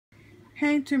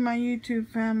Hey to my YouTube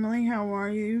family, how are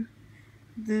you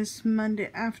this Monday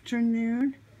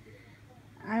afternoon?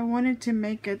 I wanted to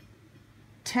make a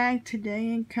tag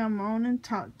today and come on and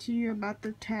talk to you about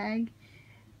the tag.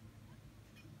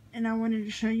 And I wanted to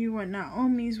show you what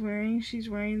Naomi's wearing. She's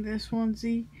wearing this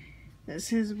onesie that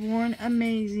says "Born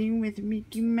Amazing" with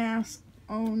Mickey Mouse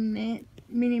on it,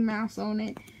 Minnie Mouse on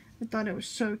it. I thought it was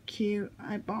so cute.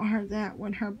 I bought her that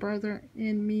when her brother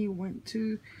and me went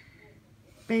to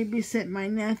babysit my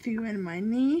nephew and my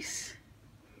niece.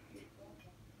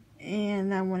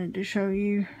 And I wanted to show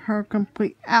you her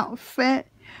complete outfit.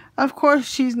 Of course,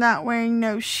 she's not wearing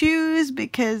no shoes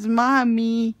because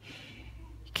Mommy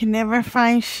can never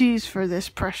find shoes for this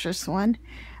precious one.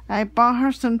 I bought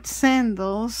her some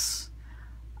sandals,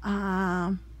 but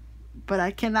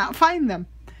I cannot find them.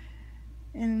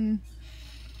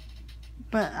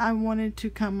 But I wanted to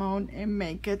come on and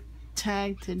make a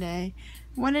tag today.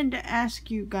 Wanted to ask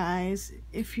you guys,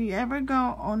 if you ever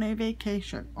go on a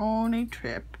vacation, on a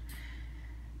trip,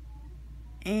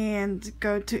 and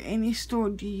go to any store,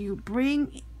 do you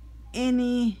bring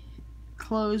any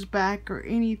clothes back or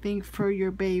anything for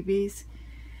your babies?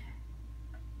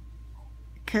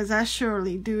 Because I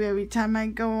surely do. Every time I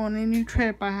go on any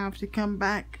trip, I have to come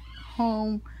back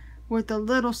home with a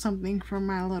little something for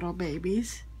my little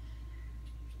babies.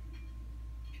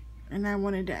 And I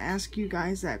wanted to ask you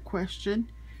guys that question.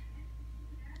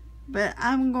 But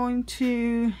I'm going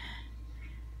to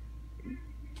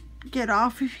get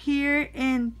off of here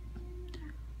and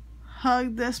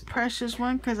hug this precious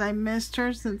one because I missed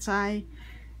her since I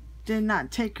did not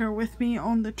take her with me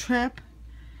on the trip.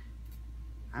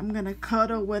 I'm going to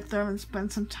cuddle with her and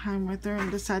spend some time with her, and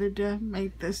decided to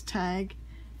make this tag.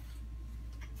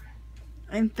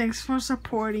 And thanks for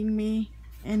supporting me,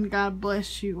 and God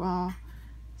bless you all.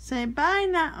 Say bye,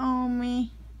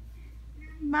 Naomi.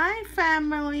 Bye,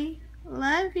 family.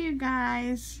 Love you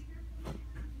guys.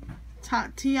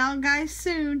 Talk to y'all guys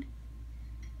soon.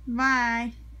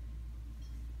 Bye.